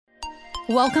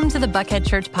Welcome to the Buckhead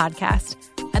Church podcast.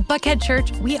 At Buckhead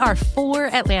Church, we are for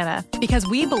Atlanta because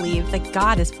we believe that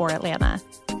God is for Atlanta.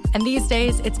 And these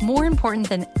days, it's more important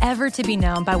than ever to be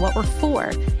known by what we're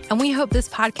for. And we hope this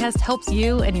podcast helps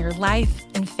you in your life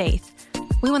and faith.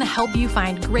 We want to help you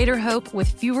find greater hope with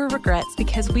fewer regrets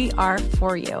because we are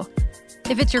for you.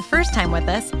 If it's your first time with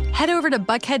us, head over to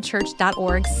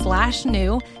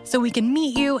buckheadchurch.org/new so we can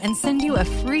meet you and send you a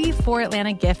free For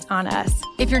Atlanta gift on us.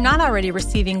 If you're not already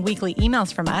receiving weekly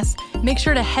emails from us, make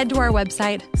sure to head to our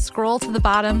website, scroll to the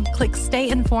bottom, click Stay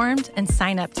Informed, and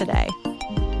sign up today.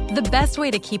 The best way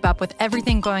to keep up with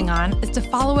everything going on is to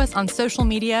follow us on social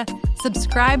media,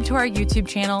 subscribe to our YouTube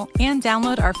channel, and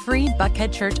download our free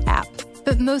Buckhead Church app.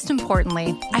 But most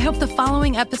importantly, I hope the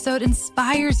following episode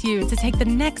inspires you to take the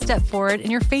next step forward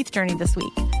in your faith journey this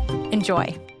week.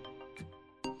 Enjoy.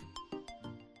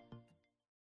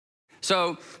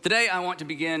 So today I want to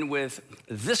begin with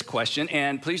this question,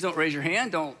 and please don't raise your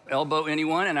hand, don't elbow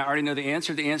anyone, and I already know the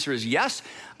answer. The answer is yes,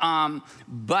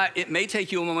 but it may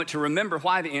take you a moment to remember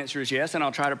why the answer is yes, and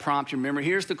I'll try to prompt your memory.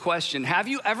 Here's the question. Have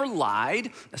you ever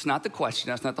lied? That's not the question.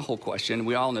 That's not the whole question.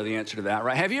 We all know the answer to that,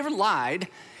 right? Have you ever lied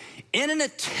in an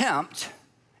attempt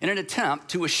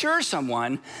to assure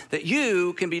someone that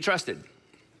you can be trusted?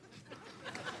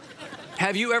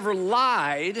 Have you ever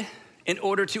lied in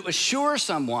order to assure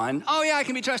someone, oh yeah, I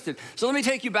can be trusted? So let me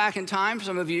take you back in time. For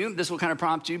some of you, this will kind of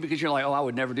prompt you because you're like, oh, I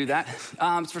would never do that.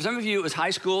 For some of you, it was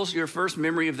high school, so your first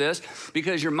memory of this,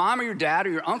 because your mom or your dad or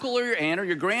your uncle or your aunt or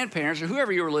your grandparents or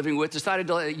whoever you were living with decided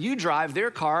to let you drive their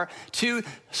car to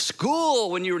school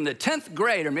when you were in the 10th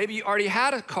grade, or maybe you already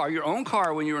had a car, your own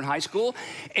car when you were in high school.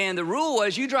 And the rule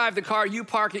was you drive the car, you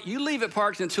park it, you leave it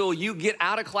parked until you get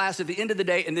out of class at the end of the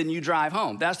day, and then you drive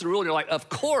home. That's the rule. You're like, of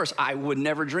course, I would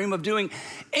never dream of doing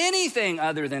anything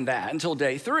other than that until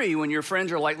day 3 when your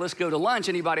friends are like, let's go to lunch,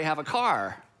 anybody have a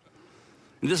car?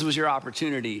 And this was your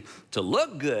opportunity to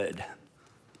look good,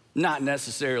 not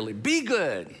necessarily be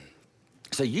good.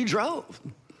 So you drove,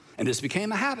 and this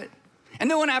became a habit. And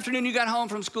then one afternoon you got home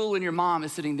from school and your mom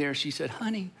is sitting there. She said,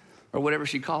 honey, or whatever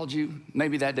she called you.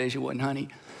 Maybe that day she wasn't honey.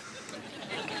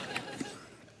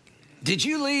 Did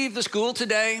you leave the school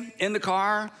today in the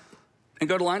car and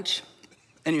go to lunch?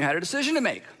 And you had a decision to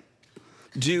make.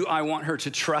 Do I want her to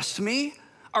trust me,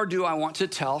 or do I want to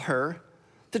tell her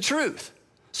the truth?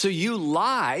 So you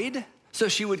lied so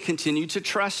she would continue to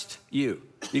trust you.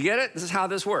 You get it? This is how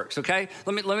this works, okay?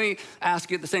 Let me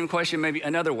ask you the same question maybe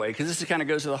another way, because this kind of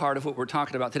goes to the heart of what we're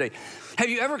talking about today. Have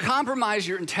you ever compromised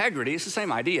your integrity? It's the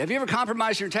same idea. Have you ever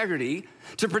compromised your integrity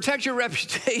to protect your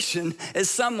reputation as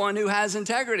someone who has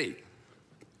integrity?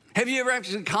 Have you ever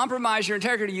actually compromised your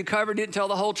integrity? You covered, didn't tell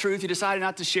the whole truth. You decided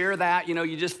not to share that.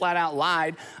 You just flat out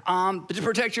lied but to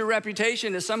protect your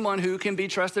reputation as someone who can be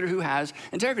trusted or who has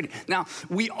integrity. Now,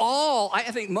 I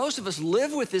think most of us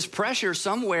live with this pressure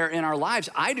somewhere in our lives.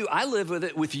 I do. I live with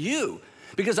it with you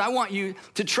because I want you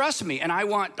to trust me, and I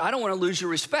don't want to lose your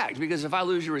respect, because if I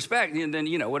lose your respect,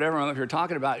 then, whatever I'm up here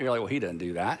talking about, you're like, well, he doesn't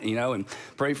do that, and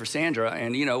pray for Sandra.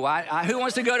 And, who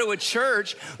wants to go to a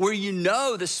church where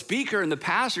the speaker and the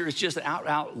pastor is just an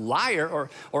out liar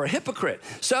or a hypocrite?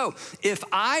 So if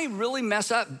I really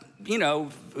mess up,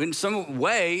 in some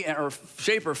way or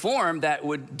shape or form that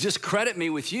would discredit me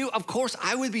with you, of course,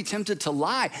 I would be tempted to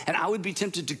lie, and I would be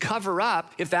tempted to cover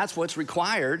up if that's what's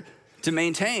required to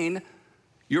maintain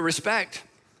your respect.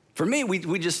 For me,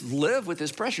 we just live with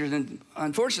this pressure. And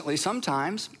unfortunately,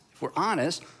 sometimes, if we're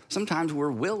honest, sometimes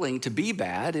we're willing to be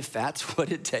bad if that's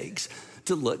what it takes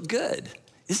to look good.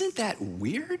 Isn't that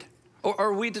weird?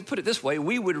 Or we, to put it this way,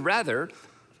 we would rather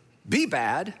be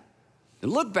bad than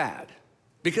look bad.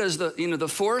 Because the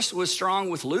force was strong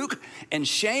with Luke, and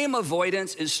shame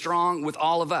avoidance is strong with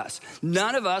all of us.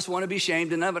 None of us want to be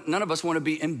shamed, and none of us want to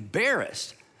be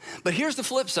embarrassed. But here's the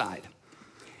flip side.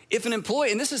 If an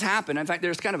employee, and this has happened, in fact,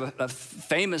 there's kind of a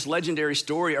famous legendary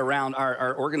story around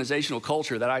our organizational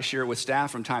culture that I share with staff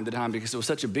from time to time because it was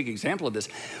such a big example of this.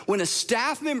 When a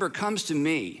staff member comes to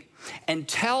me and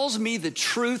tells me the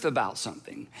truth about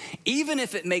something, even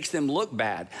if it makes them look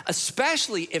bad,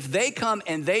 especially if they come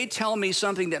and they tell me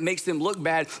something that makes them look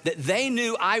bad that they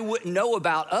knew I wouldn't know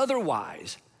about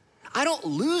otherwise, I don't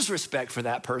lose respect for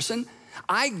that person.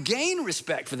 I gain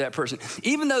respect for that person.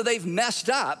 Even though they've messed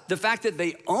up, the fact that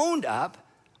they owned up,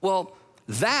 well,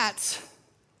 that's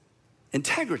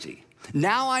integrity.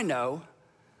 Now I know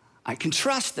I can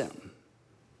trust them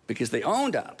because they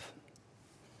owned up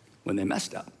when they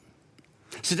messed up.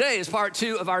 Today is part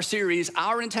 2 of our series,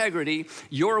 Our Integrity,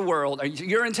 Your World,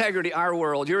 Your Integrity, Our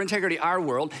World, Your Integrity, Our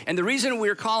World. And the reason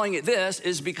we're calling it this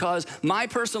is because my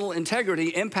personal integrity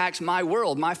impacts my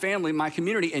world, my family, my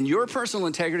community, and your personal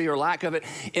integrity or lack of it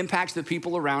impacts the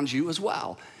people around you as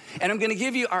well. And I'm gonna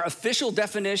give you our official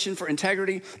definition for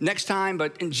integrity next time,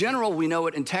 but in general, we know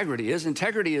what integrity is.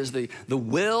 Integrity is the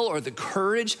will or the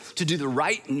courage to do the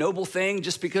right, noble thing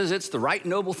just because it's the right,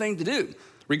 noble thing to do,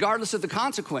 regardless of the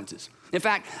consequences. In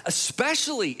fact,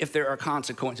 especially if there are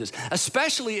consequences,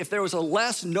 especially if there was a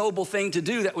less noble thing to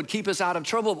do that would keep us out of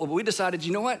trouble, but we decided,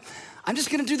 you know what? I'm just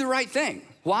gonna do the right thing.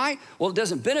 Why? Well, it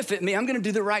doesn't benefit me. I'm gonna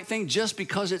do the right thing just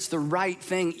because it's the right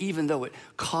thing, even though it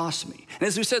costs me. And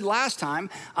as we said last time,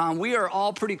 we are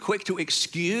all pretty quick to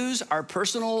excuse our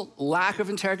personal lack of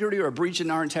integrity or a breach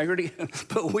in our integrity,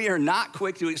 but we are not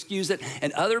quick to excuse it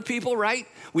in other people, right?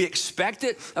 We expect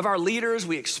it of our leaders,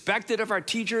 we expect it of our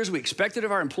teachers, we expect it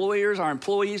of our employers, our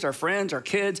employees, our friends, our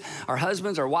kids, our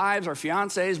husbands, our wives, our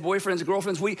fiancés, boyfriends,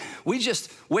 girlfriends. We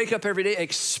just wake up every day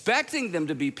expecting them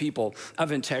to be people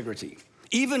of integrity,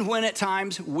 even when at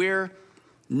times we're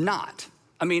not.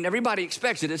 I mean, everybody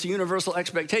expects it. It's a universal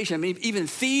expectation. I mean, even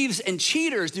thieves and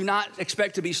cheaters do not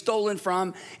expect to be stolen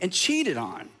from and cheated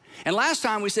on. And last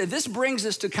time we said this brings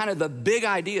us to kind of the big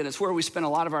idea, and it's where we spent a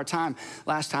lot of our time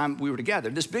last time we were together.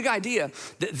 This big idea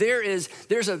that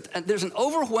there's an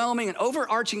overwhelming and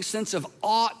overarching sense of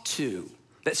ought to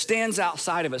that stands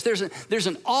outside of us. There's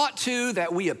an ought to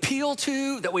that we appeal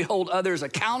to, that we hold others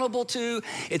accountable to.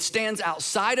 It stands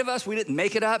outside of us. We didn't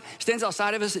make it up. It stands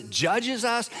outside of us. It judges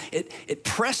us. It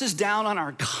presses down on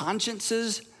our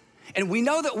consciences. And we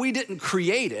know that we didn't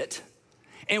create it,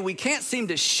 and we can't seem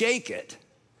to shake it.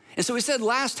 And so we said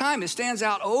last time, it stands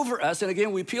out over us. And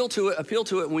again, we appeal to it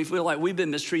when we feel like we've been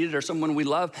mistreated or someone we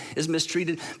love is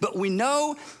mistreated. But we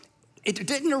know it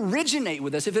didn't originate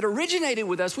with us. If it originated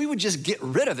with us, we would just get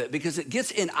rid of it because it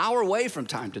gets in our way from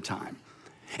time to time.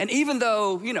 And even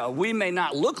though, we may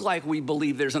not look like we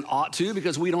believe there's an ought to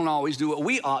because we don't always do what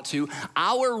we ought to,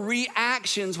 our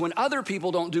reactions when other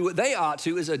people don't do what they ought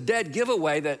to is a dead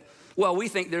giveaway that, well, we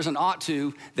think there's an ought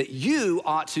to that you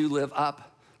ought to live up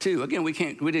to. Again, we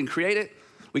didn't create it.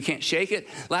 We can't shake it.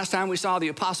 Last time we saw the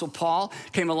Apostle Paul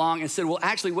came along and said, well,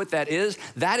 actually what that is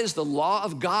the law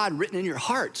of God written in your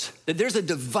hearts. That there's a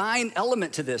divine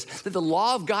element to this, that the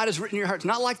law of God is written in your hearts.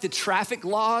 Not like the traffic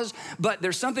laws, but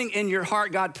there's something in your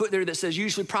heart God put there that says you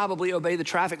should probably obey the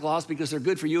traffic laws because they're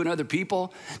good for you and other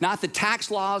people. Not the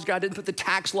tax laws. God didn't put the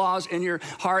tax laws in your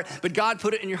heart, but God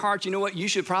put it in your heart. You know what? You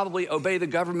should probably obey the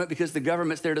government because the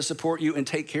government's there to support you and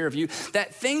take care of you.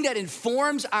 That thing that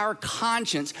informs our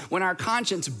conscience when our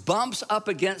conscience bumps up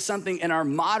against something in our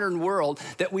modern world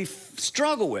that we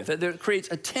struggle with, that creates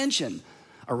a tension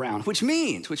around, which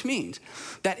means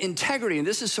that integrity, and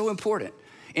this is so important,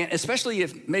 and especially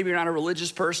if maybe you're not a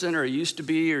religious person or used to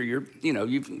be, or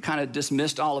you've kind of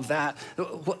dismissed all of that,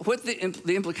 what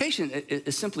the implication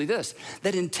is simply this,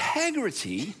 that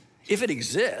integrity, if it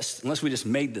exists, unless we just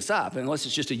made this up, unless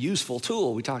it's just a useful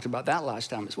tool, we talked about that last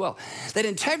time as well, that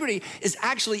integrity is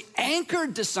actually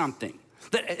anchored to something.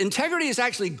 That integrity is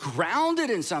actually grounded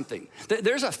in something. That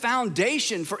there's a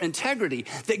foundation for integrity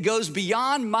that goes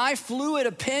beyond my fluid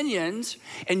opinions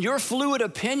and your fluid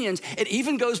opinions. It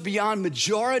even goes beyond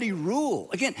majority rule.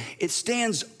 Again, it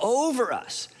stands over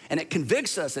us and it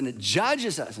convicts us and it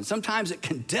judges us and sometimes it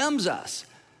condemns us.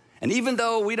 And even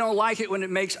though we don't like it when it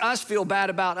makes us feel bad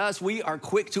about us, we are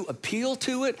quick to appeal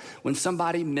to it when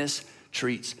somebody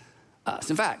mistreats us.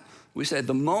 In fact, we said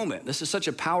the moment, this is such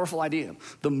a powerful idea,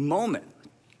 the moment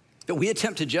that we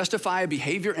attempt to justify a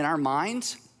behavior in our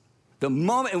minds, the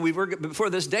moment, and before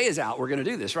this day is out, we're gonna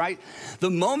do this, right? The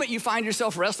moment you find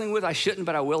yourself wrestling with, I shouldn't,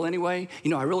 but I will anyway.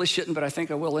 I really shouldn't, but I think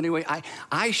I will anyway.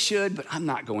 I should, but I'm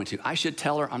not going to. I should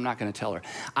tell her, I'm not gonna tell her.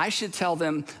 I should tell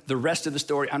them the rest of the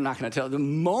story, I'm not gonna tell them. The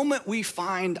moment we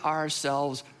find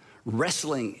ourselves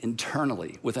wrestling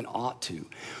internally with an ought to,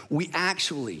 we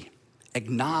actually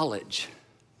acknowledge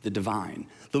the divine.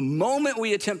 The moment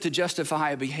we attempt to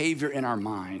justify a behavior in our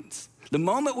minds, the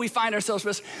moment we find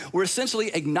ourselves, we're essentially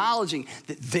acknowledging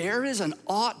that there is an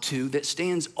ought to that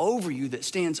stands over you, that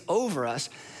stands over us,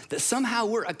 that somehow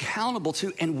we're accountable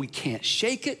to, and we can't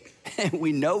shake it, and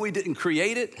we know we didn't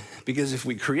create it, because if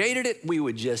we created it, we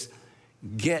would just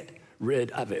get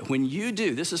rid of it. When you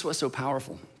do, this is what's so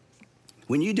powerful.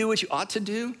 When you do what you ought to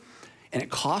do, and it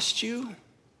costs you,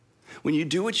 when you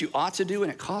do what you ought to do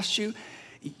and it costs you,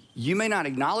 you may not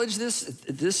acknowledge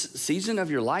this season of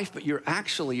your life, but you're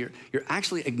actually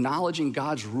acknowledging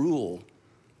God's rule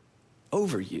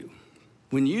over you.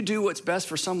 When you do what's best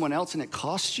for someone else and it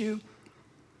costs you,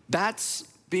 that's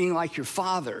being like your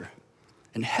Father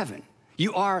in heaven.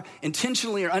 You are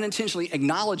intentionally or unintentionally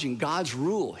acknowledging God's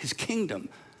rule, his kingdom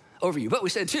over you. But we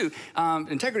said too,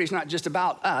 integrity is not just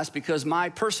about us, because my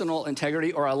personal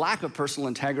integrity or a lack of personal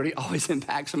integrity always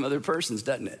impacts some other persons,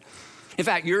 doesn't it? In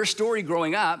fact, your story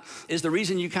growing up is the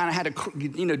reason you kind of had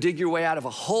to, dig your way out of a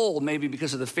hole, maybe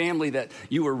because of the family that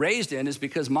you were raised in, is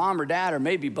because mom or dad, or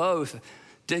maybe both,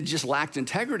 just lacked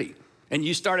integrity. And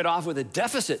you started off with a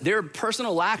deficit. Their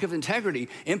personal lack of integrity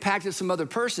impacted some other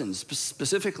persons,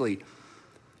 specifically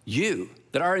you.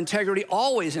 That our integrity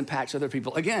always impacts other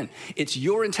people. Again, it's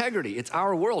your integrity. It's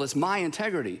our world. It's my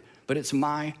integrity, but it's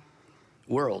my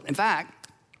world. In fact,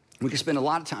 we could spend a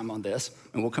lot of time on this,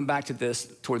 and we'll come back to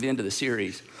this toward the end of the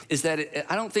series, is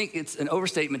that I don't think it's an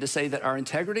overstatement to say that our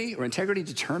integrity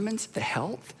determines the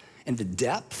health and the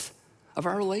depth of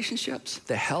our relationships.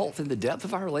 The health and the depth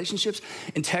of our relationships.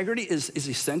 Integrity is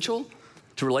essential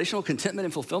to relational contentment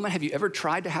and fulfillment. Have you ever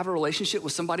tried to have a relationship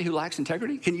with somebody who lacks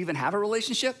integrity? Can you even have a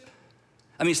relationship?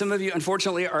 I mean, some of you,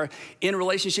 unfortunately, are in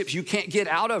relationships you can't get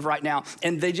out of right now,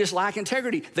 and they just lack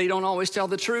integrity. They don't always tell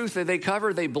the truth. They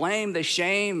cover, they blame, they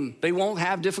shame. They won't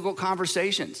have difficult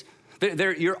conversations.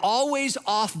 You're always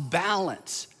off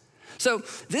balance. So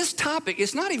this topic,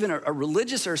 it's not even a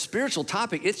religious or a spiritual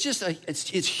topic. It's just,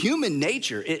 it's human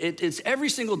nature. It's every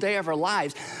single day of our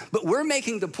lives. But we're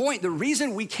making the point, the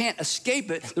reason we can't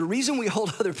escape it, the reason we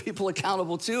hold other people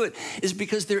accountable to it, is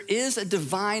because there is a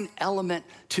divine element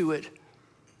to it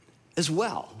as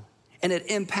well. And it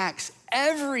impacts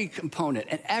every component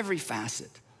and every facet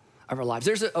of our lives.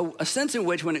 There's a sense in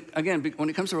which, when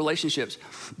it comes to relationships,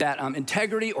 that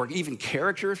integrity, or even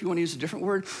character, if you want to use a different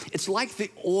word, it's like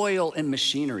the oil in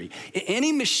machinery.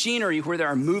 Any machinery where there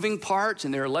are moving parts,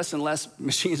 and there are less and less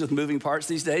machines with moving parts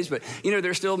these days, but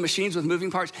there's still machines with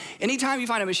moving parts. Anytime you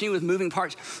find a machine with moving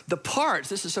parts, the parts,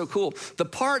 this is so cool, the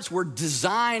parts were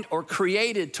designed or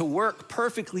created to work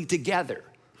perfectly together.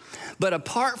 But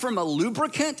apart from a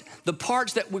lubricant, the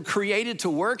parts that were created to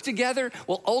work together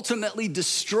will ultimately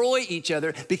destroy each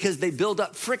other because they build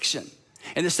up friction.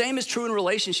 And the same is true in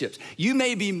relationships. You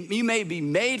may be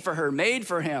made for her, made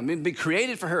for him, be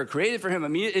created for her, created for him. I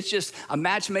mean, it's just a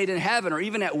match made in heaven. Or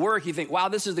even at work, you think, wow,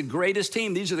 this is the greatest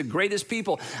team. These are the greatest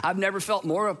people. I've never felt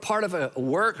more a part of a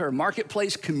work or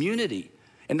marketplace community.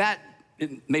 And that,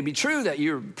 it may be true that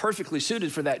you're perfectly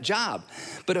suited for that job,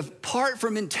 but apart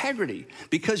from integrity,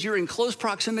 because you're in close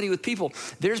proximity with people,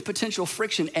 there's potential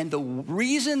friction. And the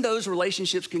reason those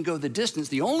relationships can go the distance,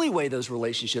 the only way those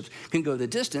relationships can go the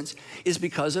distance, is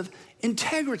because of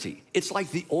integrity. It's like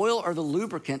the oil or the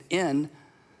lubricant in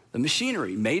the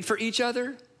machinery, made for each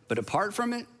other, but apart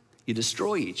from it, you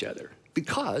destroy each other.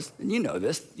 Because, and you know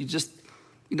this, you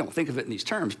don't think of it in these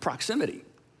terms, proximity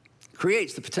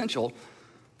creates the potential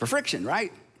for friction,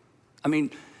 right? I mean,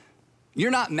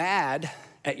 you're not mad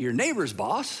at your neighbor's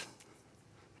boss,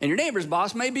 and your neighbor's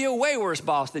boss may be a way worse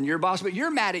boss than your boss, but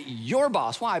you're mad at your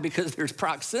boss. Why? Because there's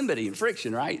proximity and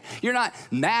friction, right? You're not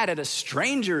mad at a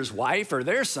stranger's wife or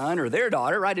their son or their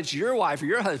daughter, right? It's your wife or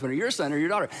your husband or your son or your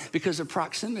daughter because of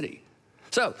proximity.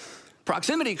 So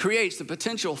proximity creates the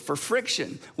potential for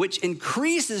friction, which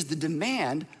increases the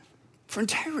demand for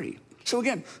integrity. So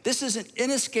again, this is an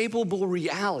inescapable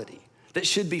reality that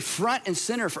should be front and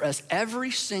center for us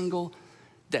every single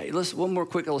day. One more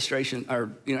quick illustration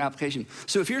or application.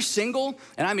 So if you're single,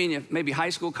 and I mean maybe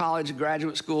high school, college,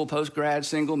 graduate school, post-grad,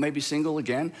 single, maybe single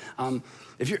again.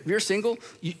 If you're single,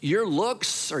 your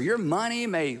looks or your money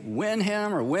may win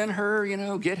him or win her,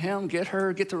 get him, get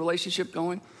her, get the relationship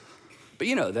going. But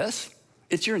you know this,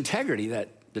 it's your integrity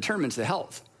that determines the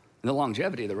health and the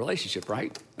longevity of the relationship,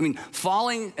 right? I mean,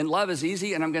 falling in love is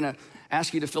easy, and I'm gonna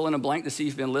ask you to fill in a blank to see if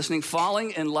you've been listening.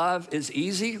 Falling in love is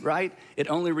easy, right? It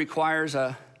only requires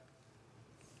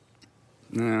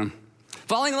Falling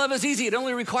in love is easy. It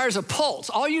only requires a pulse.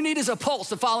 All you need is a pulse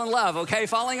to fall in love, okay?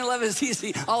 Falling in love is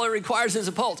easy. All it requires is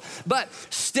a pulse. But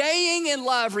staying in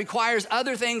love requires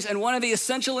other things, and one of the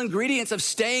essential ingredients of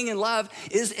staying in love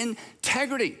is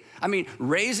integrity. I mean,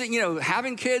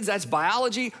 having kids, that's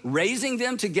biology. Raising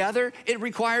them together, it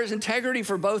requires integrity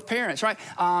for both parents, right?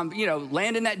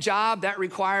 Landing that job, that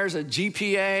requires a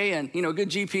GPA and, a good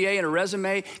GPA and a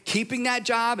resume. Keeping that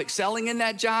job, excelling in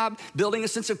that job, building a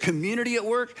sense of community at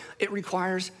work, it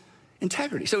requires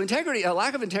integrity. So a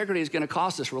lack of integrity is gonna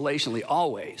cost us relationally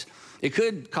always. It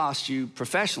could cost you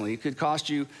professionally. It could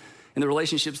cost you in the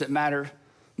relationships that matter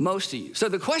most to you. So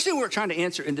the question we're trying to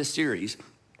answer in this series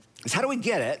is, how do we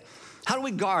get it? How do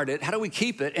we guard it? How do we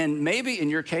keep it? And maybe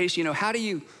in your case, how do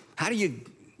you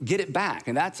get it back?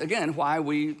 And that's, again, why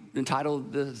we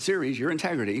entitled the series, Your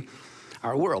Integrity.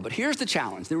 our world. But here's the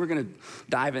challenge. Then we're going to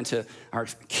dive into our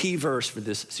key verse for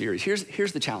this series.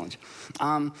 Here's the challenge.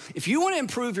 If you want to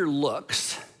improve your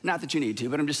looks, not that you need to,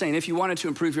 but I'm just saying if you wanted to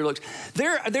improve your looks,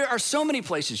 there are so many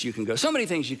places you can go, so many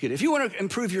things you could. If you want to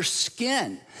improve your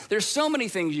skin, there's so many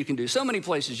things you can do, so many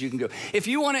places you can go. If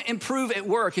you want to improve at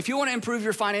work, if you want to improve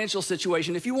your financial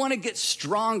situation, if you want to get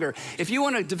stronger, if you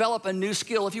want to develop a new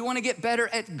skill, if you want to get better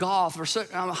at golf or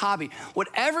a hobby,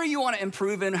 whatever you want to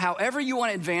improve in, however you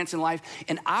want to advance in life,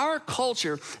 in our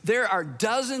culture, there are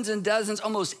dozens and dozens,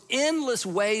 almost endless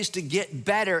ways to get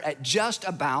better at just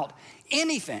about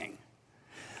anything.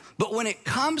 But when it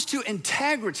comes to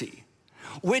integrity,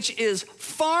 which is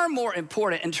far more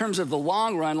important in terms of the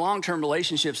long run, long-term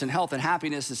relationships and health and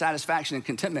happiness and satisfaction and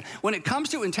contentment, when it comes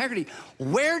to integrity,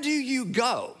 where do you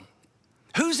go?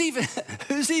 Who's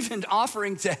even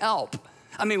offering to help?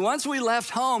 I mean, once we left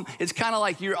home, it's kind of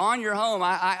like you're on your home.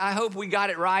 I hope we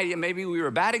got it right. Maybe we were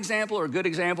a bad example or a good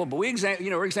example, but we're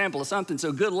example of something,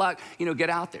 so good luck, get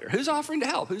out there. Who's offering to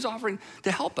help? Who's offering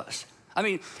to help us? I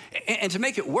mean, and to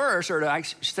make it worse, or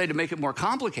to make it more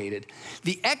complicated,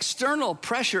 the external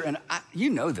pressure, and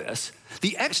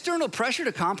the external pressure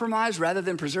to compromise rather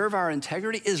than preserve our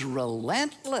integrity is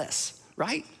relentless,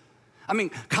 right? I mean,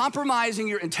 compromising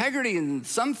your integrity in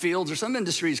some fields or some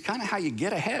industries is kind of how you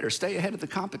get ahead or stay ahead of the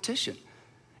competition.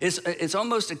 It's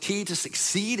almost a key to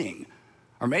succeeding.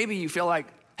 Or maybe you feel like,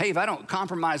 hey, if I don't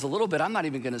compromise a little bit, I'm not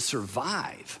even going to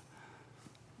survive.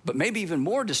 But maybe even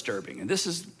more disturbing, and this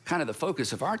is kind of the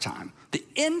focus of our time, the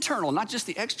internal, not just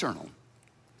the external,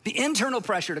 the internal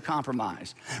pressure to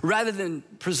compromise rather than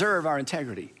preserve our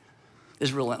integrity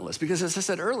is relentless. Because as I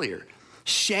said earlier,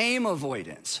 shame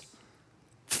avoidance,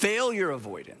 failure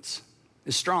avoidance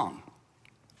is strong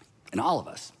in all of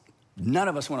us. None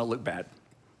of us want to look bad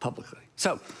publicly.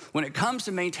 So when it comes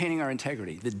to maintaining our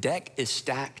integrity, the deck is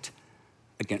stacked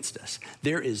against us.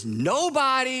 There is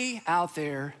nobody out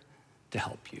there to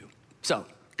help you. So,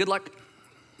 good luck.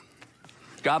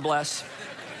 God bless.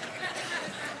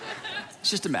 It's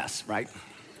just a mess, right?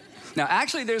 Now,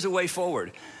 actually, there's a way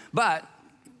forward. But,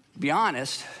 to be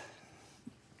honest,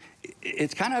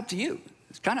 it's kind of up to you.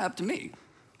 It's kind of up to me.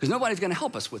 Because nobody's going to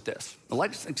help us with this,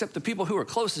 except the people who are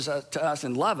closest to us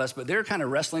and love us, but they're kind of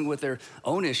wrestling with their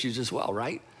own issues as well,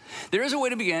 right? There is a way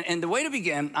to begin, and the way to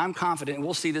begin, I'm confident, and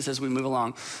we'll see this as we move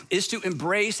along, is to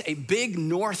embrace a big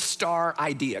North Star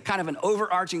idea, kind of an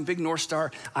overarching big North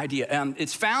Star idea.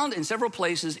 It's found in several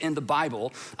places in the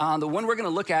Bible. The one we're going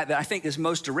to look at that I think is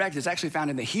most direct is actually found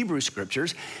in the Hebrew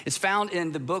Scriptures. It's found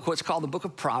in the book, what's called the book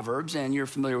of Proverbs, and you're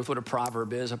familiar with what a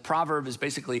proverb is. A proverb is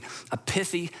basically a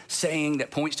pithy saying that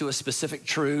points to a specific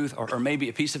truth or maybe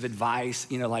a piece of advice,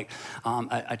 like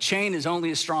a chain is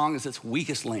only as strong as its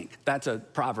weakest link. That's a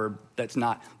proverb that's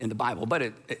not in the Bible, but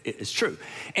it is true.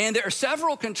 And there were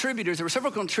several contributors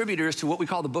to what we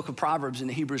call the book of Proverbs in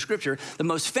the Hebrew Scripture, the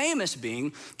most famous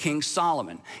being King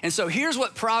Solomon. And so here's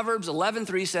what Proverbs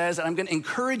 11:3 says, and I'm going to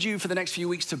encourage you for the next few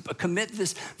weeks to commit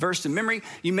this verse to memory.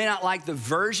 You may not like the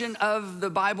version of the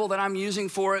Bible that I'm using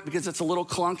for it because it's a little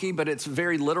clunky, but it's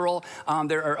very literal.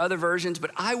 There are other versions,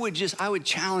 but I would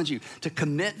challenge you to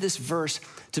commit this verse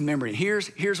to memory.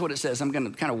 Here's what it says. I'm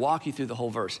going to kind of walk you through the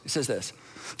whole verse. It says this: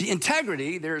 the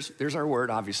integrity, there's our word,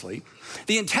 obviously.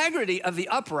 The integrity of the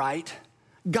upright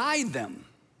guide them.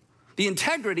 The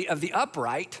integrity of the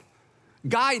upright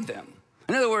guide them.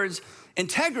 In other words,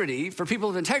 integrity, for people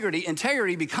of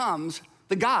integrity becomes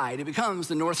the guide. It becomes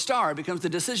the North Star. It becomes the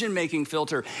decision-making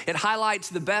filter. It highlights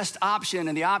the best option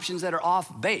and the options that are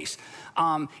off base.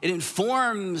 It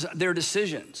informs their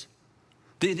decisions.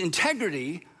 The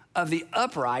integrity of the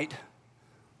upright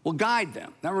will guide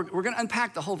them. Now, we're going to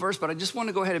unpack the whole verse, but I just want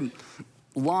to go ahead and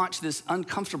launch this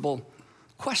uncomfortable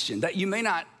question that you may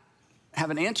not have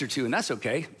an answer to, and that's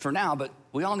okay for now, but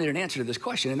we all need an answer to this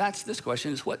question, and this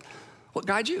question is what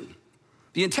guides you?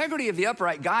 The integrity of the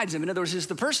upright guides them. In other words, is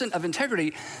the person of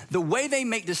integrity, the way they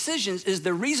make decisions is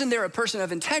the reason they're a person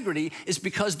of integrity is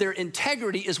because their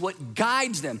integrity is what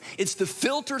guides them. It's the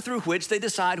filter through which they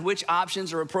decide which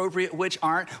options are appropriate, which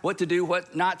aren't, what to do,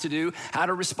 what not to do, how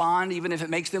to respond, even if it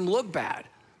makes them look bad.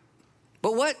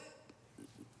 But what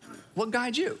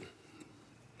guides you?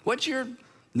 What's your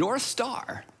North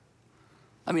Star?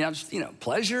 I mean,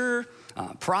 pleasure,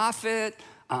 profit,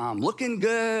 looking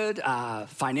good,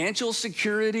 financial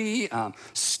security,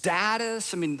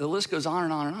 status. I mean, the list goes on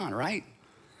and on and on, right?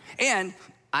 And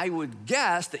I would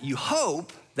guess that you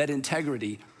hope that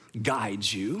integrity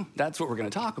guides you. That's what we're going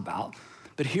to talk about.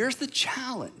 But here's the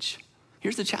challenge.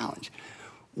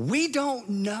 We don't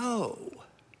know.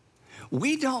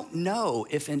 We don't know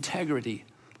if integrity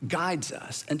guides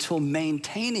us until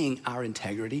maintaining our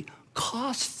integrity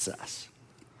costs us.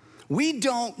 We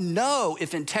don't know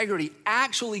if integrity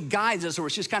actually guides us or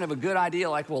it's just kind of a good idea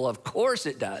like, well, of course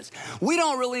it does. We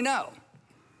don't really know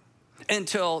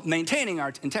until maintaining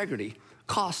our integrity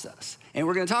costs us. And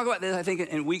we're gonna talk about this, I think,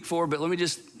 in week 4, but let me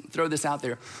just throw this out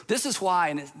there. This is why,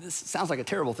 and this sounds like a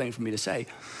terrible thing for me to say,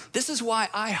 this is why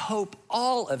I hope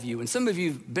all of you, and some of you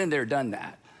have been there, done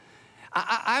that,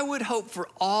 I would hope for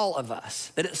all of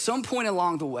us that at some point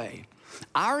along the way,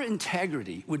 our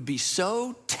integrity would be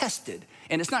so tested,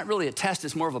 and it's not really a test,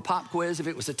 it's more of a pop quiz. If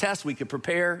it was a test, we could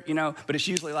prepare, but it's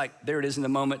usually like, there it is in the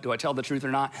moment. Do I tell the truth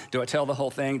or not? Do I tell the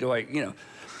whole thing?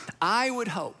 I would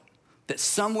hope that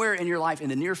somewhere in your life in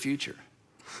the near future,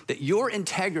 that your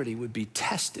integrity would be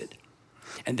tested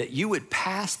and that you would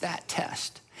pass that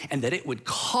test and that it would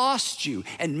cost you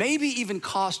and maybe even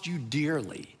cost you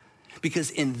dearly.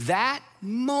 Because in that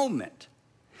moment,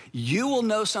 you will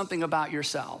know something about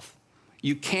yourself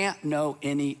you can't know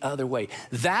any other way.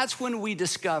 That's when we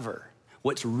discover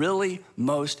what's really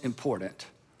most important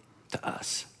to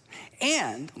us.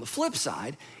 And on the flip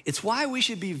side, it's why we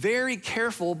should be very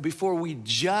careful before we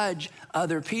judge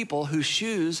other people whose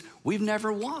shoes we've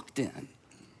never walked in.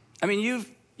 I mean,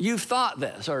 you've thought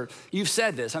this or you've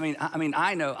said this. I mean,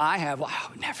 I know I have. Well, I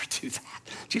would never do that.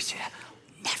 Did you see that?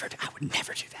 I would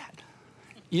never do that.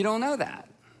 You don't know that.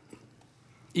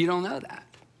 You don't know that.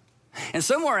 And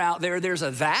somewhere out there, there's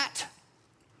a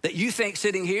that you think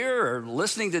sitting here or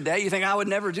listening today, you think I would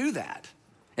never do that.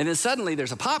 And then suddenly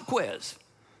there's a pop quiz.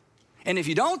 And if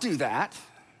you don't do that,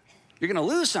 you're gonna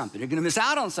lose something. You're gonna miss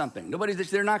out on something.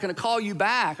 They're not gonna call you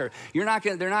back, or they're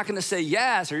not gonna say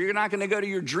yes, or you're not gonna go to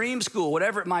your dream school,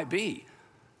 whatever it might be.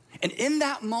 And in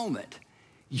that moment,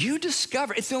 you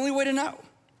discover, it's the only way to know.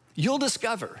 You'll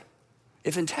discover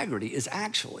if integrity is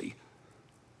actually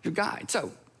your guide.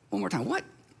 So, one more time, what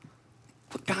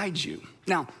guides you?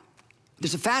 Now,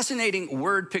 there's a fascinating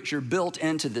word picture built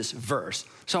into this verse.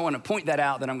 So I want to point that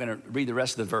out, then I'm going to read the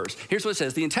rest of the verse. Here's what it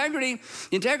says. The integrity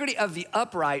of the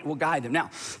upright will guide them.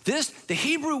 Now, the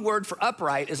Hebrew word for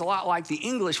upright is a lot like the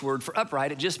English word for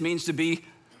upright. It just means to be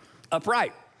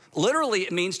upright. Literally,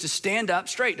 it means to stand up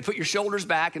straight, to put your shoulders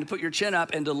back and to put your chin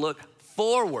up and to look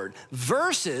forward.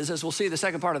 Versus, as we'll see the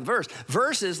second part of the verse,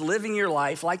 versus living your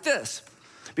life like this.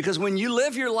 Because when you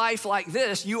live your life like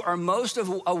this, you are most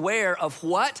aware of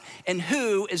what and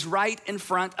who is right in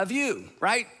front of you,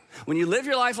 right? When you live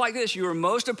your life like this, you are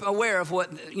most aware of what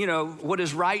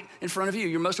is right in front of you.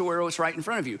 You're most aware of what's right in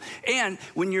front of you. And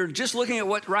when you're just looking at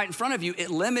what's right in front of you, it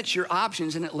limits your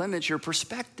options and it limits your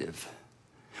perspective.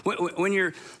 When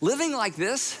you're living like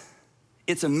this,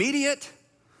 it's immediate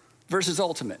versus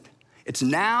ultimate. It's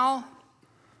now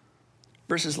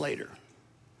versus later.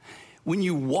 When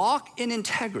you walk in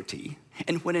integrity,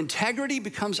 and when integrity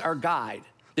becomes our guide,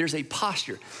 there's a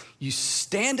posture. You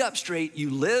stand up straight, you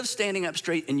live standing up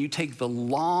straight, and you take the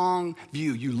long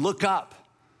view. You look up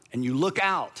and you look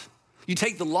out. You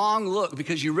take the long look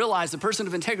because you realize, the person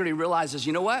of integrity realizes,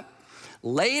 you know what?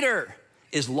 Later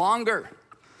is longer.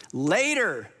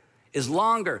 Later is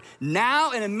longer.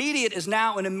 Now and immediate is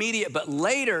now and immediate, but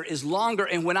later is longer.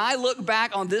 And when I look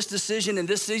back on this decision and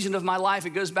this season of my life,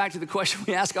 it goes back to the question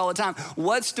we ask all the time.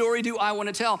 What story do I want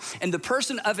to tell? And the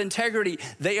person of integrity,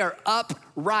 they are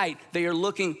upright. They are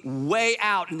looking way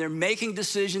out and they're making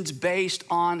decisions based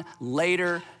on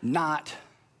later, not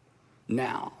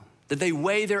now. That they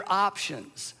weigh their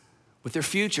options with their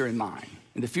future in mind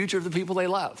and the future of the people they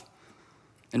love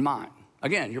in mind.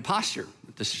 Again, your posture,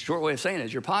 the short way of saying it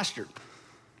is your posture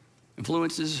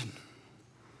influences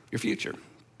your future.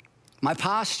 My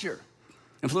posture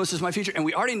influences my future. And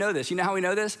we already know this. You know how we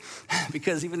know this?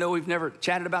 Because even though we've never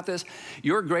chatted about this,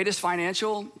 your greatest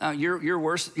financial,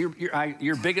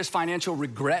 your biggest financial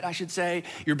regret, I should say,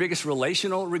 your biggest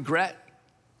relational regret,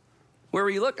 where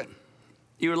were you looking?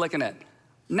 You were looking at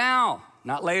now,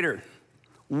 not later.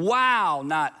 Wow,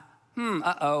 not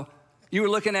uh-oh. You were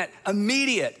looking at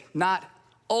immediate, not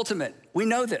ultimate. We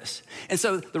know this. And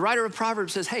so the writer of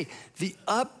Proverbs says, hey, the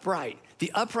upright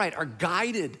are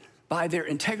guided by their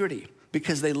integrity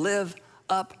because they live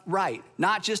upright,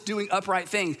 not just doing upright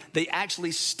things. They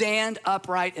actually stand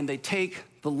upright and they take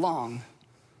the long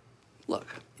look.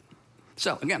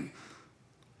 So again,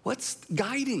 what's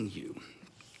guiding you?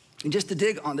 And just to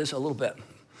dig on this a little bit,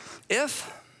 if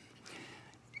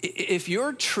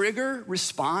your trigger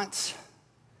response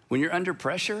when you're under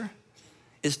pressure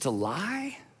is to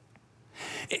lie,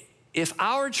 if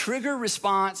our trigger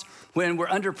response when we're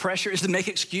under pressure is to make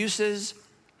excuses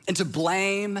and to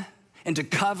blame and to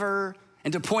cover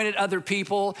and to point at other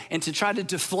people and to try to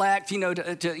deflect,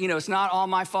 it's not all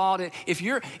my fault. If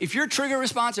your trigger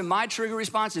response and my trigger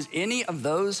response is any of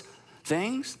those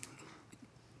things,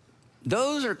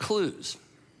 Those are clues.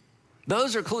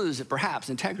 Those are clues that perhaps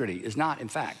integrity is not, in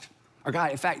fact, our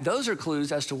guide. In fact, those are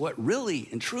clues as to what really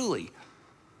and truly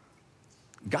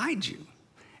guides you.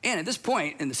 And at this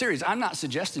point in the series, I'm not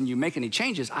suggesting you make any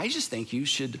changes. I just think you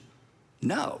should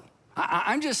know.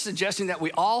 I'm just suggesting that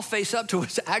we all face up to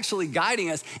what's actually guiding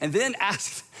us and then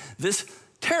ask this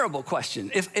terrible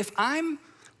question. If I'm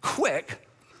quick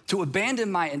to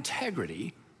abandon my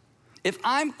integrity, if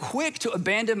I'm quick to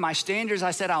abandon my standards,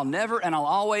 I said I'll never and I'll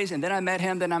always, and then I met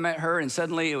him, then I met her, and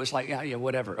suddenly it was like, yeah,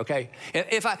 whatever, okay?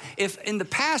 If in the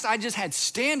past I just had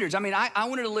standards, I mean, I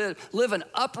wanted to live an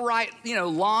upright,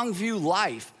 long view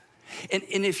life. And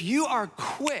if you are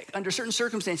quick under certain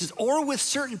circumstances or with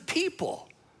certain people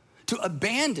to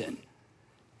abandon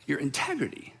your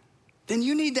integrity, then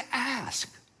you need to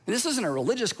ask. And this isn't a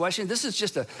religious question. This is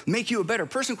just a make you a better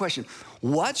person question.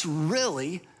 What's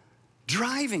really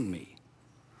driving me?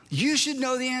 You should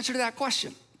know the answer to that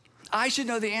question. I should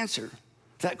know the answer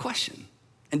to that question.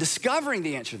 And discovering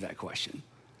the answer to that question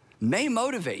may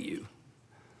motivate you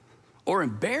or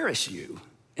embarrass you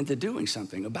into doing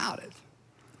something about it.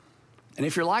 And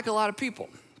if you're like a lot of people,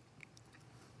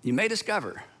 you may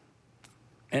discover,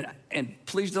 and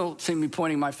please don't see me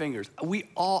pointing my fingers.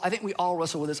 I think we all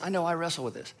wrestle with this. I know I wrestle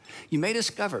with this. You may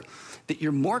discover that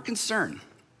you're more concerned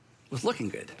with looking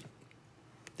good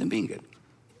than being good.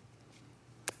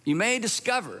 You may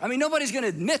discover, nobody's gonna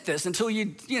admit this until you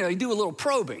do a little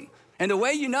probing. And the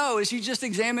way you know is you just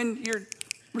examine your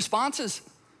responses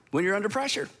when you're under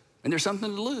pressure and there's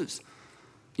something to lose.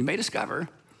 You may discover,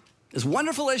 as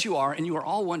wonderful as you are, and you are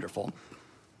all wonderful,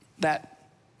 that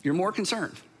you're more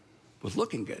concerned with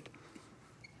looking good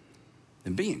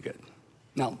than being good.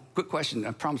 Now, quick question,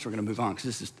 I promise we're gonna move on because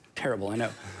this is terrible, I know.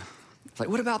 It's like,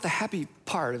 what about the happy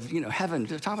part of, heaven?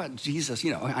 Talk about Jesus,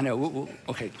 I know,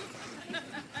 okay.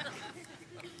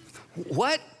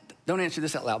 Don't answer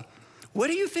this out loud. What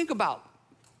do you think about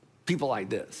people like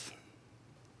this?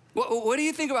 What do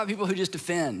you think about people who just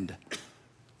defend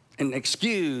and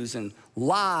excuse and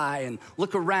lie and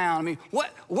look around?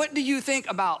 What do you think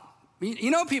about,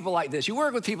 people like this? You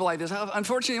work with people like this.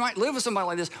 Unfortunately, you might live with somebody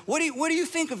like this. What do you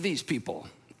think of these people?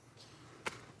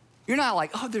 You're not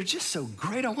like, oh, they're just so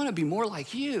great. I want to be more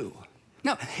like you.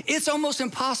 No, it's almost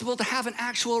impossible to have an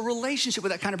actual relationship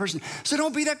with that kind of person. So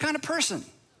don't be that kind of person.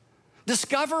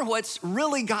 Discover what's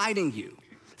really guiding you.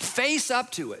 Face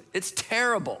up to it. It's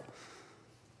terrible.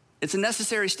 It's a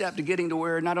necessary step to getting to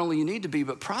where not only you need to be,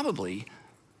 but probably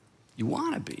you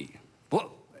want to be.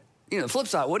 Well, the flip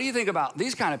side, what do you think about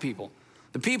these kind of people?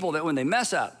 The people that when they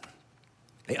mess up,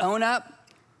 they own up,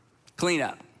 clean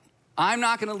up. I'm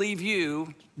not going to leave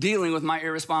you dealing with my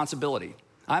irresponsibility.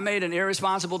 I made an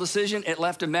irresponsible decision. It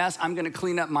left a mess. I'm going to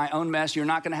clean up my own mess. You're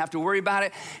not going to have to worry about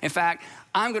it. In fact,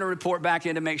 I'm going to report back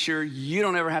in to make sure you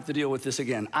don't ever have to deal with this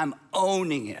again. I'm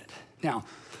owning it. Now,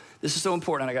 this is so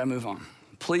important. I got to move on.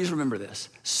 Please remember this,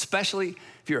 especially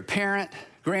if you're a parent,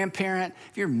 grandparent,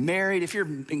 if you're married, if you're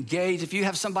engaged, if you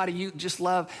have somebody you just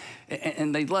love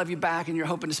and they love you back and you're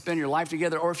hoping to spend your life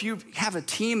together, or if you have a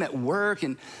team at work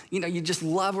and you just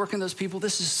love working with those people,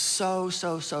 this is so,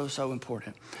 so, so, so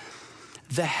important.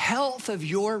 The health of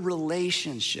your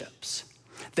relationships,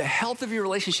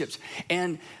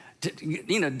 and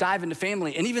dive into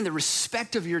family and even the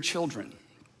respect of your children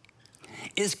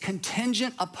is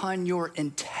contingent upon your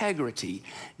integrity,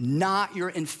 not your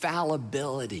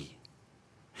infallibility.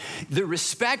 The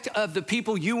respect of the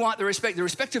people you want, the respect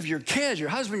of your kids, your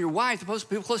husband, your wife, the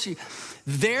people close to you,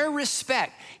 their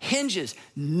respect hinges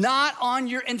not on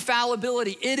your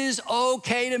infallibility. It is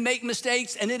okay to make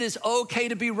mistakes and it is okay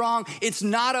to be wrong. It's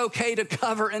not okay to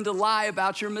cover and to lie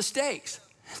about your mistakes.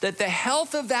 That the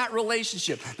health of that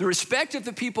relationship, the respect of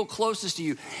the people closest to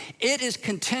you, it is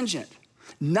contingent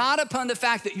not upon the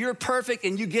fact that you're perfect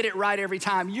and you get it right every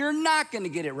time. You're not going to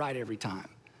get it right every time.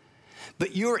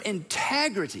 But your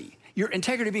integrity,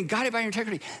 being guided by your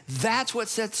integrity, that's what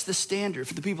sets the standard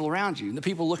for the people around you and the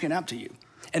people looking up to you.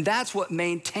 And that's what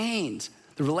maintains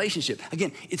the relationship.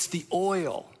 Again, it's the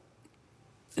oil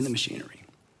in the machinery.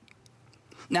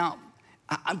 Now,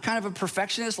 I'm kind of a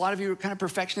perfectionist. A lot of you are kind of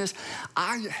perfectionists.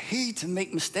 I hate to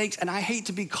make mistakes and I hate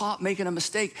to be caught making a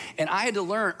mistake. And I had to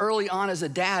learn early on as a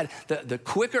dad, the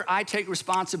quicker I take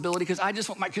responsibility, because I just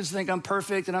want my kids to think I'm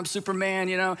perfect and I'm Superman,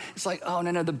 It's like, oh,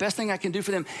 no. The best thing I can do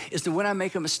for them is to, when I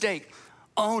make a mistake,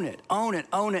 own it,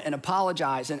 and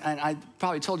apologize. And I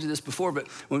probably told you this before, but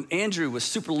when Andrew was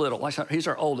super little, he's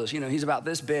our oldest, he's about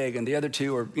this big and the other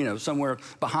two are, somewhere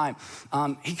behind.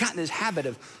 He got in this habit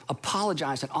of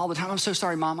apologizing all the time. I'm so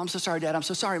sorry, Mom. I'm so sorry, Dad. I'm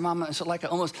so sorry, Mom.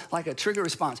 Almost like a trigger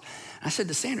response. And I said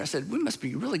to Sandra, we must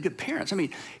be really good parents.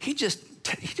 He just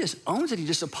owns it. He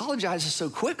just apologizes so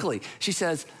quickly. She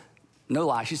says, no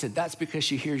lie. She said, that's because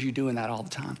she hears you doing that all the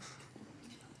time.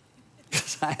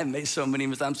 Because I have made so many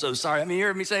mistakes. I'm so sorry. I mean, you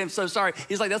heard me say I'm so sorry.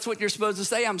 He's like, that's what you're supposed to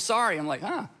say. I'm sorry. I'm like,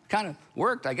 kind of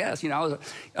worked, I guess. You know,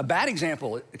 a bad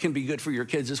example can be good for your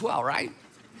kids as well, right?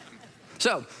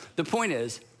 So the point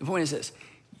is this.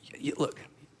 Look,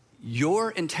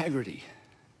 your integrity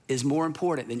is more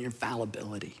important than your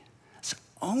fallibility. So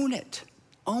own it.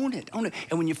 Own it. Own it.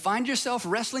 And when you find yourself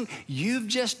wrestling, you've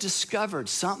just discovered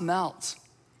something else.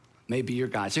 Maybe your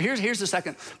guide. So here's the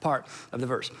second part of the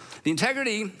verse. The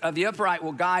integrity of the upright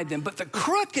will guide them, but the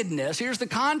crookedness, here's the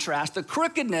contrast, the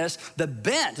crookedness, the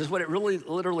bent is what it really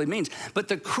literally means, but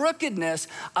the crookedness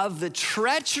of the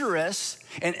treacherous,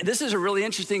 and this is a really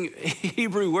interesting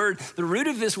Hebrew word. The root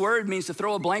of this word means to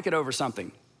throw a blanket over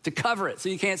something, to cover it so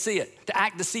you can't see it, to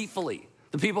act deceitfully.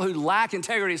 The people who lack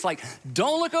integrity, it's like,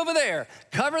 don't look over there,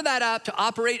 cover that up to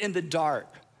operate in the dark.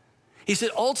 He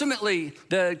said, ultimately,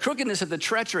 the crookedness of the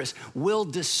treacherous will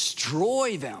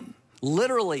destroy them.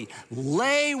 Literally,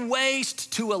 lay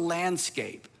waste to a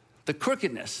landscape. The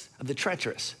crookedness of the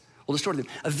treacherous will destroy them.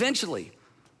 Eventually,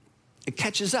 it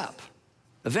catches up.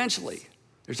 Eventually,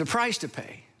 there's a price to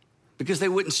pay because they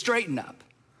wouldn't straighten up,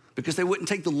 because they wouldn't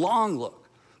take the long look,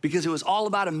 because it was all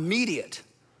about immediate,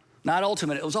 not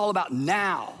ultimate. It was all about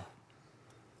now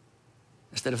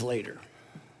instead of later.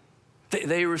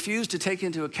 They refused to take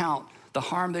into account the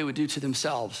harm they would do to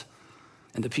themselves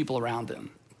and the people around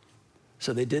them.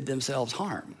 So they did themselves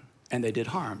harm, and they did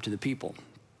harm to the people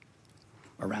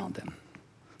around them.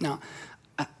 Now,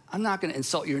 I'm not going to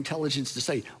insult your intelligence to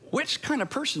say, which kind of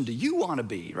person do you want to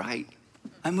be, right?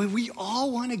 I mean, we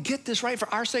all want to get this right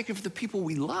for our sake and for the people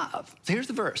we love. So here's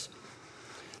the verse.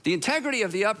 The integrity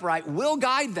of the upright will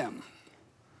guide them,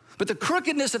 but the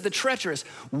crookedness of the treacherous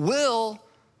will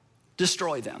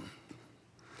destroy them.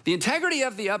 The integrity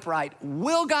of the upright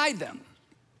will guide them,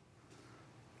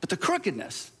 but the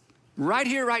crookedness, right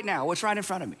here, right now, what's right in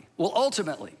front of me, will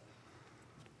ultimately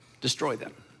destroy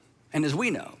them. And as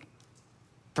we know,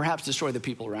 perhaps destroy the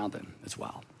people around them as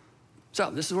well.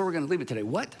 So this is where we're going to leave it today.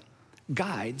 What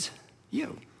guides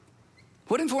you?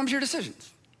 What informs your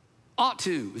decisions? Ought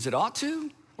to. Is it ought to?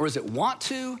 Or is it want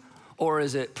to? Or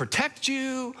is it protect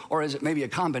you? Or is it maybe a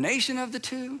combination of the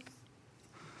two?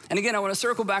 And again, I want to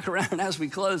circle back around as we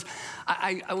close.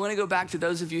 I want to go back to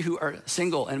those of you who are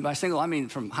single. And by single, I mean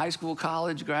from high school,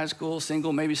 college, grad school,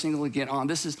 single, maybe single again on.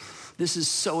 This is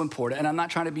so important. And I'm not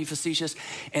trying to be facetious.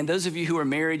 And those of you who are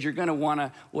married, you're going to want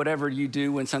to, whatever you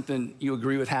do when something you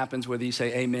agree with happens, whether you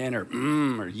say amen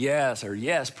or yes,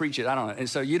 preach it. I don't know. And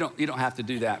so you don't have to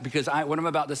do that, because what I'm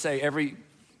about to say, every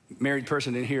married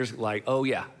person in here is like, oh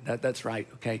yeah, that's right,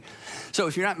 okay? So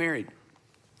if you're not married,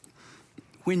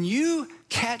 when you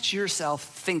catch yourself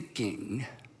thinking,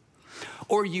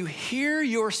 or you hear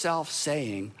yourself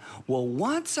saying, well,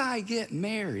 once I get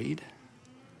married,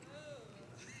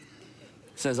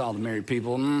 says all the married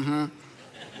people,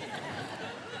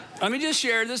 Let me just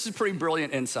share, this is pretty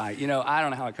brilliant insight. You know, I don't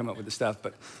know how I come up with this stuff,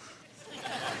 but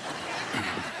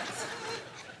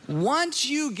once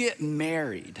you get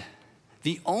married,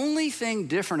 the only thing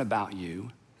different about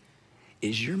you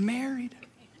is you're married.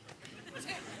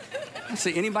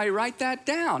 See, anybody write that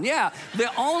down? Yeah, the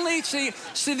only, see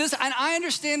this, and I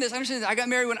understand this. I got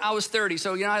married when I was 30,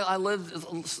 so, you know, I lived,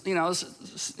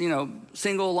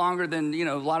 single longer than,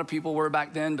 a lot of people were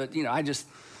back then, but,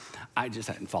 I just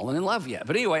hadn't fallen in love yet.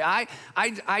 But anyway, I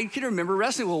can remember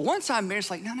wrestling. Well, once I'm married,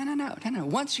 it's like, no.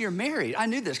 Once you're married, I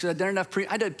knew this because I'd done enough,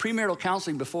 I did premarital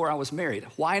counseling before I was married.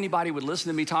 Why anybody would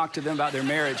listen to me talk to them about their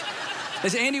marriage. They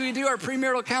say, Andy, we do our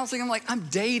premarital counseling. I'm like, I'm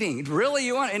dating. Really,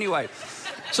 you want? Anyway.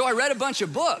 So I read a bunch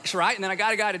of books, right? And then I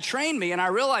got a guy to train me, and I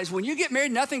realized when you get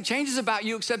married, nothing changes about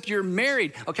you except you're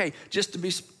married. Okay, just to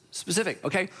be specific,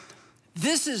 okay?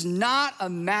 This is not a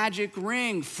magic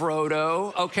ring,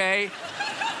 Frodo, okay?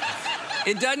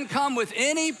 It doesn't come with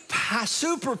any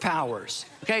superpowers,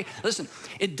 okay? Listen,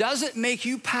 it doesn't make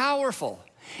you powerful.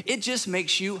 It just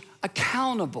makes you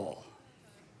accountable.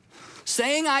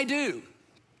 Saying I do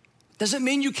doesn't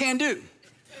mean you can do.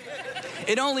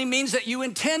 It only means that you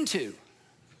intend to.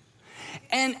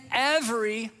 And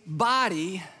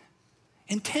everybody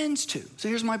intends to. So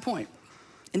here's my point.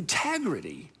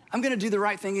 Integrity. I'm going to do the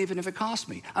right thing even if it costs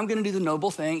me. I'm going to do the noble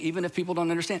thing even if people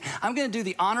don't understand. I'm going to do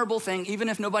the honorable thing even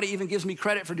if nobody even gives me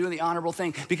credit for doing the honorable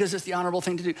thing, because it's the honorable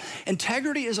thing to do.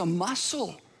 Integrity is a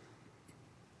muscle.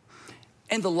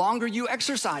 And the longer you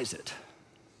exercise it,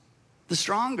 the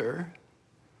stronger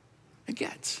it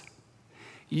gets.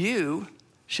 You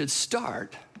should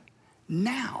start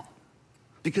now.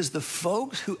 Because the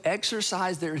folks who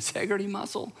exercise their integrity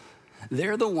muscle,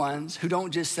 they're the ones who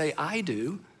don't just say, I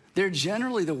do. They're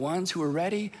generally the ones who are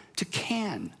ready to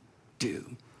can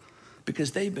do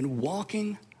because they've been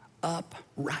walking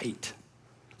upright.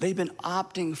 They've been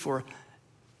opting for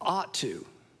ought to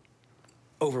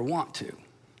over want to,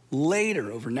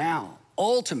 later over now,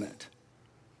 ultimate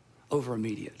over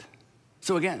immediate.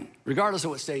 So again, regardless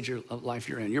of what stage of life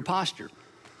you're in, your posture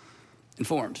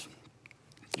informs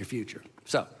your future.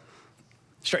 So,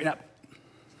 straighten up.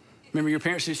 Remember your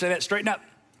parents who say that? Straighten up.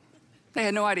 They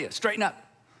had no idea. Straighten up.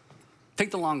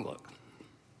 Take the long look.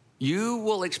 You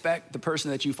will expect the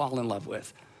person that you fall in love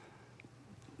with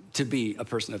to be a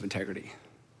person of integrity.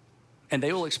 And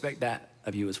they will expect that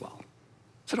of you as well.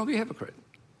 So don't be a hypocrite.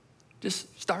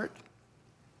 Just start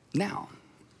now.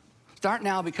 Start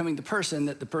now becoming the person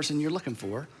that the person you're looking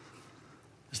for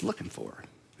is looking for.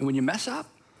 And when you mess up,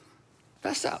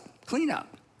 clean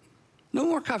up. No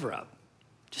more cover up.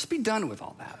 Just be done with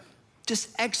all that. Just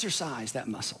exercise that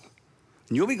muscle.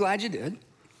 And you'll be glad you did.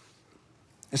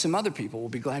 And some other people will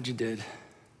be glad you did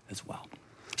as well.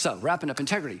 So wrapping up,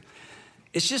 integrity.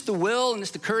 It's just the will and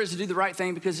it's the courage to do the right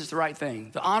thing because it's the right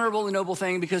thing. The honorable and noble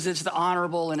thing because it's the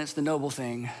honorable and it's the noble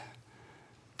thing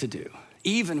to do.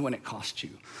 Even when it costs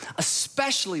you,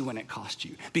 especially when it costs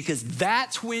you, because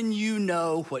that's when you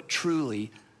know what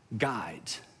truly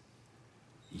guides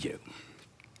you.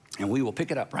 And we will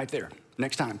pick it up right there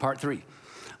next time, part 3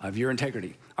 of Your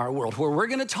Integrity, Our World, where we're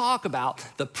gonna talk about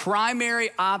the primary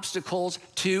obstacles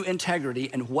to integrity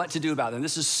and what to do about them.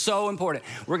 This is so important.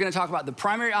 We're gonna talk about the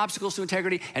primary obstacles to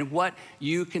integrity and what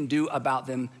you can do about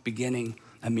them beginning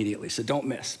immediately. So don't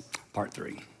miss part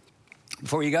 3.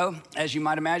 Before you go, as you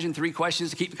might imagine, 3 questions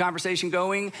to keep the conversation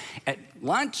going at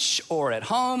lunch or at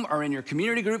home or in your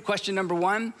community group. Question number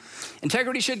 1,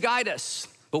 integrity should guide us,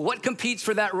 but what competes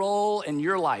for that role in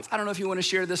your life? I don't know if you want to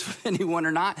share this with anyone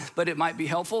or not, but it might be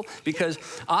helpful because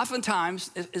oftentimes,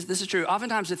 this is true,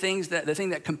 oftentimes the thing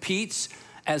that competes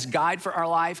as guide for our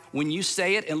life, when you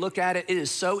say it and look at it, it is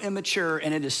so immature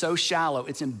and it is so shallow,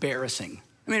 it's embarrassing.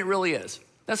 I mean, it really is.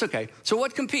 That's okay. So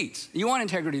what competes? You want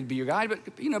integrity to be your guide,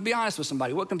 but be honest with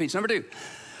somebody. What competes? Number 2,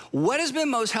 what has been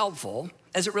most helpful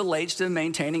as it relates to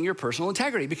maintaining your personal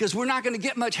integrity? Because we're not going to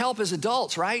get much help as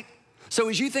adults, right? So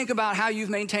as you think about how you've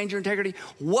maintained your integrity,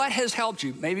 what has helped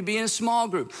you? Maybe being in a small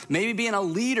group, maybe being a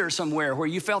leader somewhere where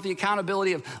you felt the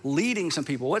accountability of leading some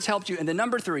people. What's helped you? And then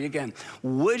number 3, again,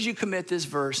 would you commit this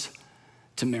verse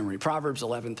to memory? Proverbs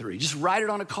 11:3. Just write it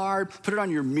on a card, put it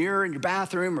on your mirror in your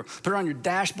bathroom, or put it on your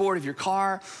dashboard of your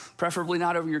car, preferably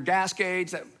not over your gas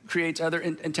gauge. That creates other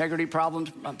integrity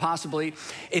problems, possibly.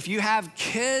 If you have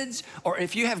kids, or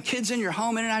if you have kids in your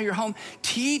home, in and out of your home,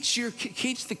 teach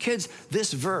the kids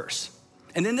this verse.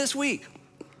 And then this week,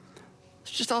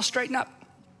 let's just all straighten up.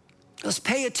 Let's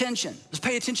pay attention. Let's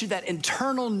pay attention to that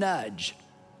internal nudge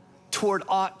toward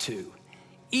ought to,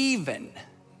 even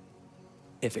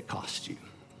if it costs you.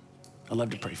 I'd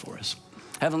love to pray for us.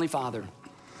 Heavenly Father,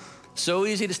 so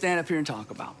easy to stand up here and talk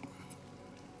about.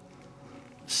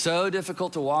 So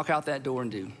difficult to walk out that door and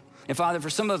do. And Father, for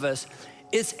some of us,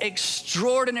 it's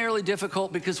extraordinarily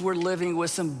difficult because we're living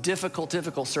with some difficult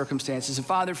circumstances. And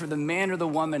Father, for the man or the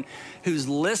woman who's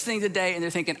listening today and they're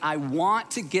thinking, I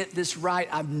want to get this right,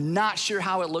 I'm not sure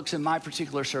how it looks in my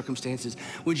particular circumstances,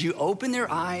 would you open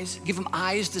their eyes, give them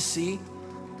eyes to see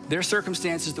their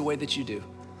circumstances the way that you do,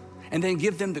 and then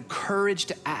give them the courage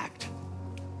to act.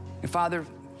 And Father,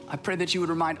 I pray that you would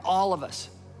remind all of us,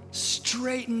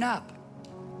 straighten up,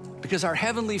 because our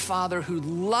Heavenly Father who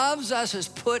loves us has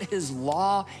put his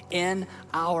law in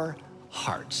our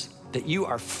hearts, that you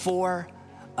are for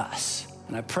us.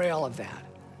 And I pray all of that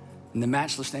in the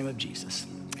matchless name of Jesus,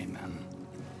 amen.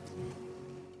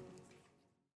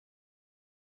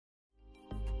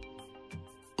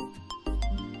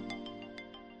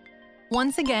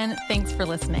 Once again, thanks for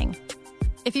listening.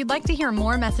 If you'd like to hear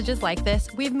more messages like this,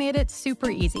 we've made it super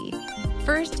easy.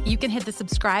 First, you can hit the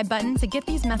subscribe button to get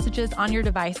these messages on your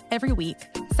device every week.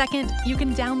 Second, you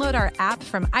can download our app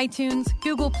from iTunes,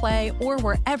 Google Play, or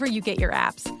wherever you get your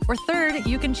apps. Or third,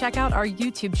 you can check out our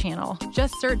YouTube channel.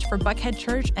 Just search for Buckhead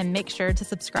Church and make sure to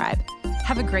subscribe.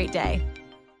 Have a great day.